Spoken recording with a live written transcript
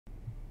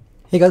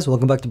Hey guys,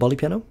 welcome back to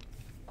Bollypiano.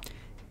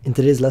 In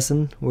today's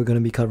lesson, we're going to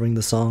be covering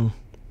the song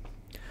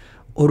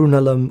Oru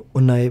Naalum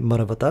Unnai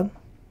Maravatha.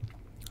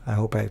 I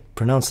hope I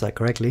pronounced that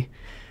correctly.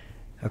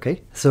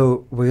 Okay,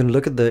 so we're going to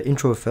look at the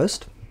intro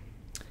first.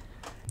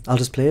 I'll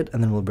just play it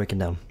and then we'll break it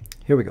down.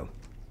 Here we go.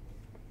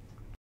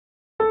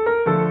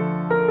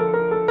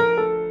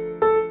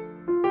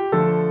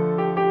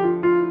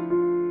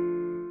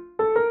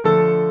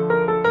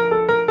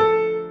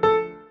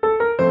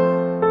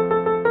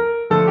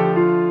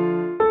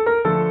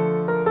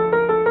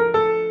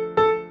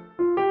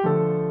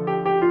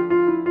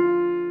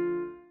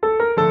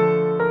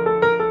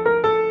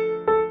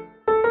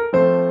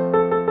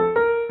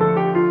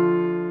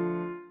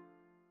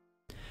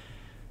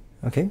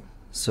 Okay,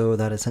 so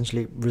that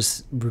essentially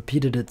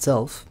repeated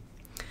itself.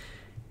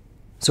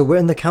 So we're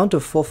in the count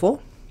of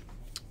 4/4,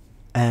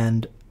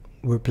 and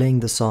we're playing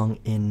the song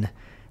in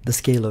the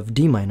scale of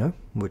D minor,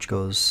 which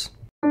goes.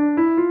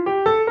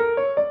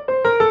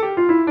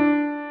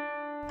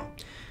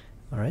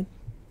 Alright,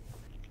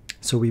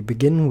 so we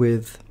begin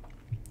with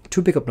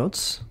two pickup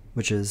notes,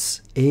 which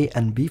is A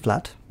and B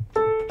flat.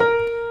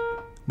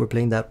 We're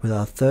playing that with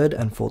our third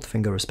and fourth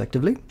finger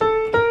respectively.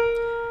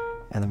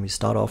 And then we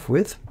start off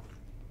with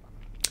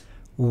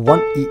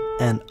 1 E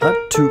and a,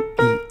 2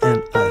 E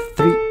and a,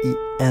 3 E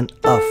and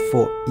a,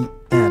 4 E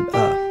and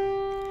a.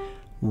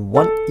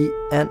 1 E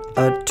and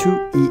a,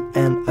 2 E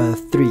and a,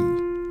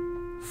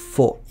 3,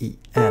 4 E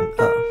and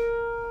a.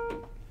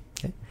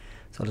 Okay,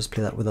 so I'll just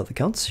play that without the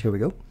counts. Here we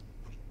go.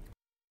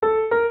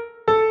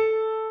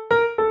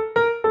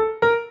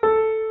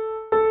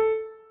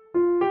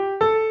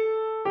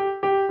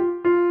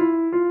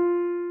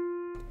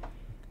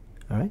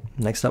 Alright,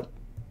 next up,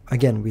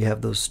 again we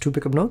have those two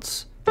pickup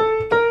notes.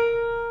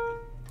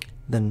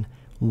 Then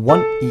 1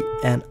 E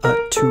and a,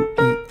 2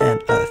 E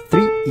and a,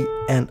 3 E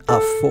and a,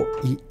 4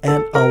 E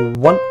and a,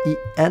 1 E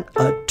and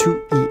a,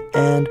 2 E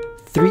and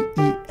 3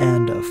 E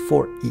and a,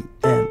 4 E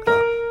and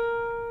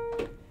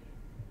a.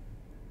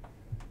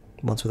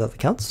 Once without the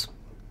counts.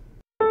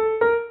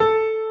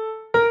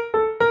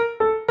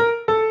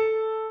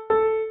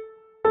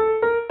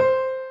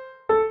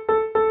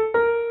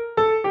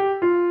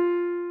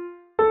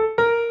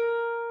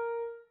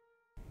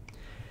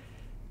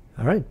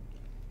 All right.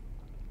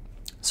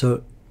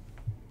 So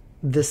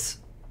this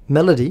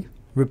melody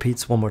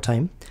repeats one more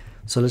time.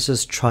 So let's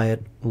just try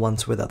it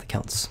once without the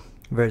counts.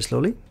 Very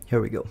slowly. Here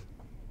we go.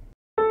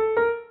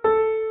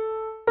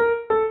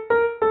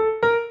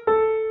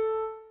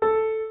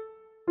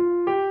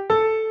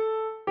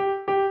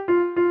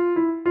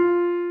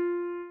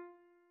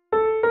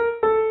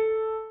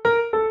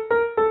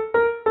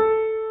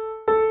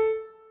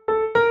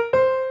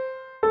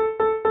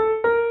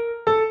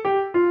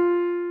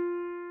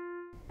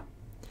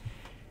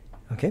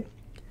 Okay.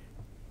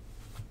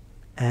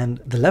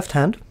 And the left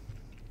hand,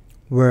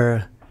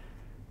 we're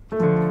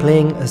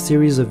playing a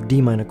series of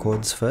D minor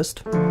chords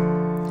first.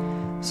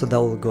 So that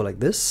will go like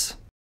this.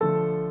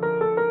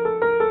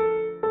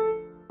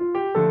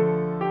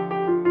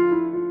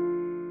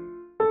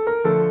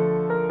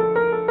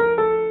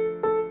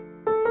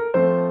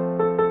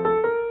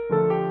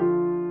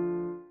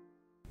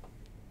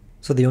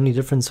 So the only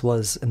difference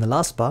was in the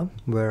last bar,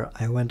 where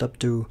I went up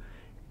to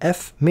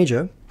F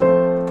major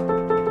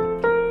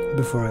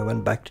before I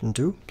went back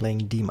into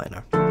playing D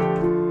minor.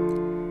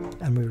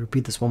 And we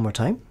repeat this one more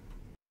time.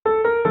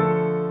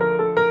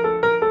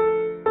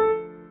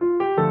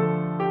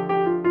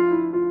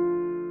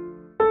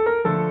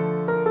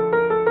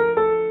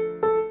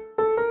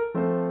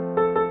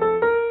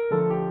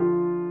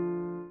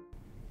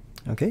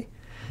 Okay.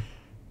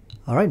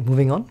 Alright,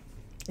 moving on.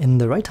 In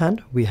the right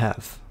hand, we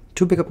have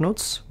two pickup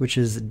notes, which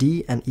is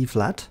D and E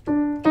flat.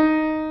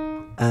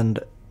 And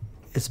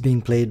it's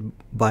being played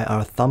by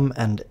our thumb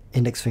and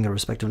index finger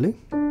respectively.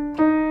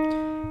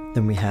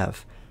 Then we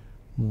have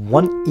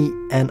 1 E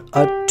and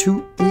a,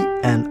 2 E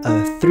and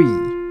a,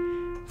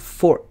 3,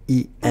 4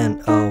 E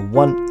and a,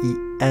 1 E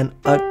and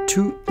a,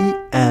 2 E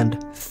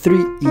and 3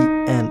 E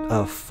and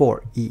a,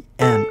 4 E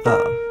and a.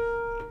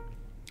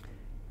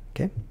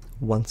 Okay,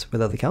 once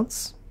without the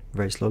counts,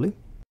 very slowly.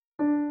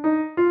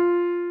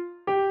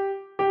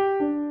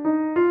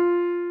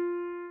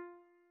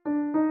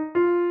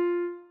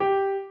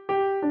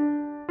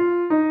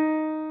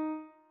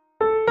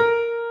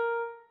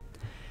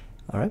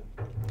 Alright,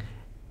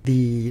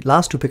 the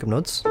last two pickup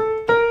notes,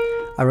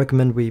 I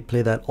recommend we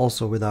play that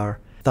also with our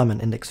thumb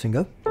and index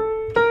finger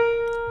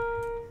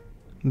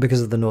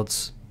because of the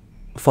notes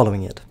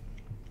following it,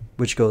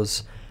 which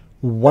goes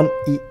 1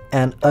 E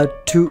and a,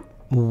 2,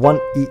 1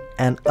 E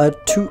and a,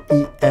 2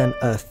 E and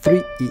a,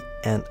 3 E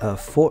and a,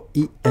 4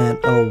 E and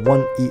a,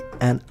 1 E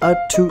and a,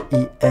 2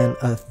 E and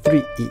a,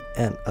 3 E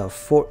and a,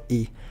 4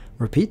 E.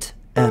 Repeat.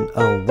 And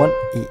a 1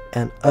 E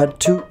and a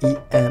 2 E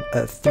and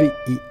a 3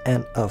 E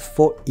and a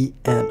 4 E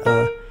and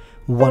a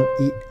 1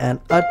 E and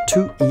a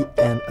 2 E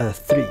and a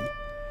 3,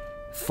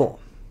 4.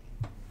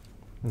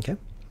 Okay.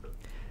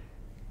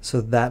 So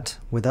that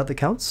without the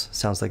counts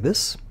sounds like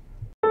this.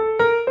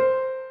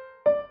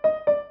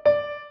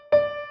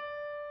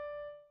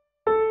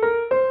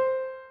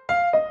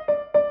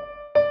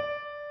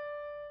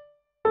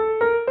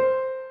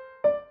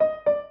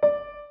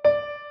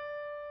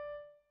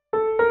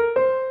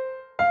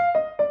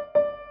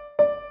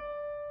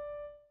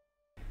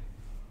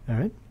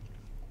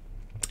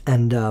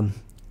 And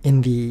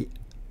in the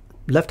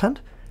left hand,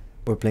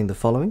 we're playing the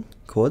following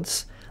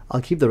chords.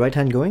 I'll keep the right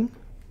hand going,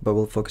 but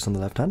we'll focus on the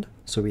left hand.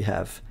 So we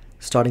have,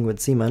 starting with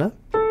C minor,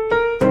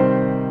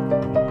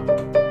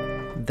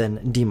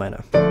 then D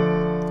minor,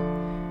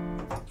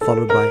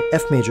 followed by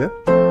F major,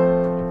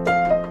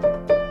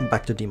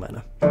 back to D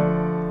minor.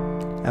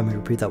 And we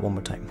repeat that one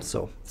more time.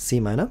 So C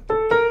minor,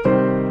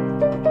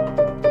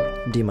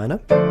 D minor,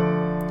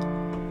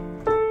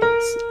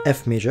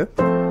 F major,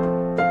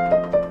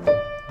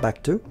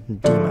 back to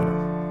D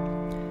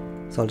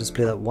minor. So I'll just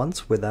play that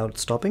once without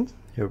stopping.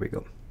 Here we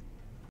go.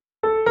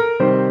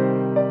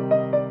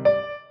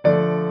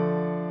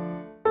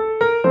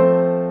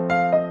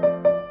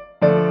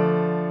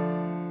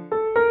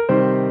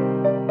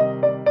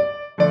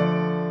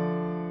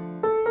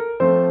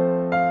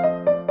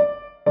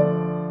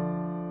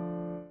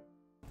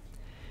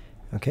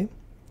 Okay,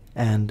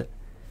 and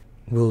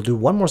we'll do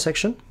one more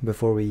section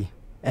before we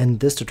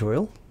end this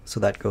tutorial. So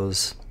that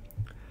goes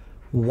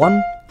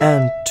 1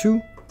 and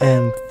 2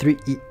 and 3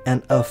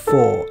 and a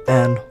 4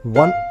 and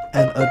 1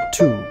 and a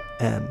 2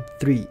 and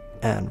 3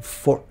 and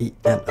 4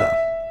 and a.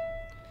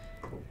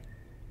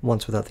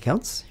 Once without the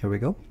counts. Here we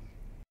go.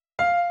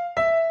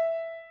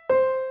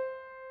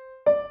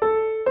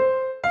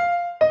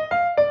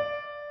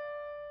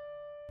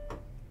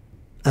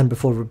 And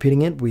before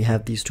repeating it, we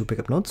have these two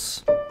pickup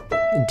notes,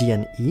 D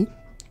and E,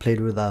 played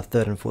with our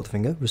third and fourth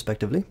finger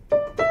respectively.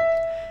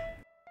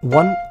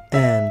 1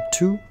 and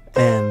 2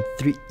 and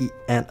 3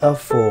 and a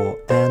 4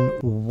 and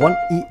 1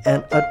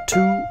 and a 2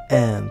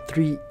 and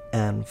 3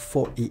 and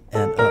 4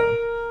 and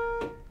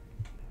a.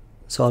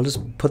 So I'll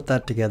just put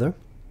that together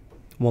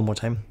one more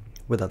time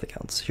without the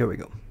counts. Here we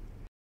go.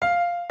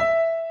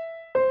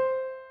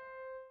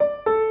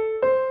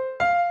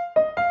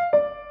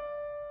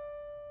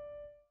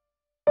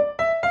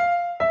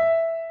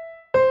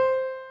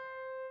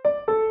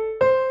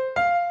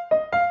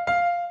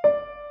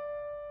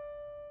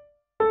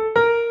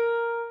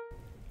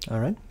 All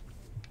right,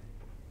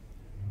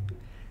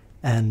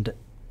 and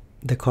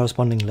the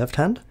corresponding left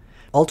hand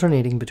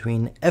alternating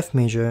between F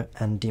major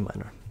and D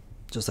minor,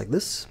 just like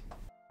this.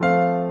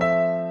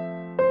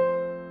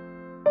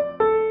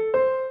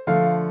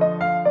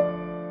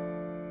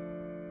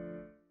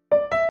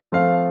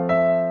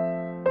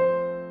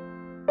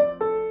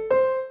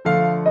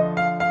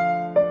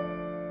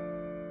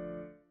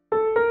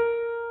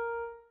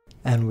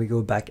 And we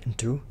go back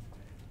into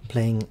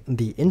playing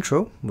the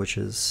intro, which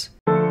is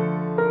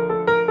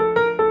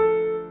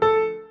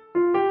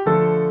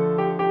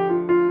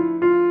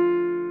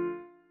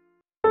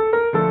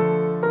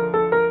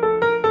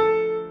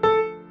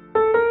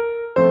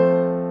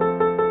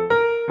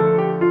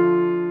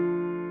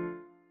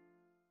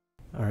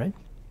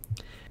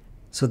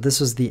So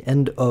this was the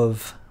end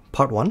of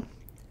part 1,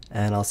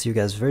 and I'll see you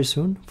guys very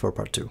soon for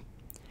part 2.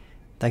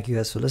 Thank you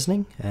guys for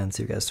listening, and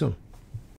see you guys soon.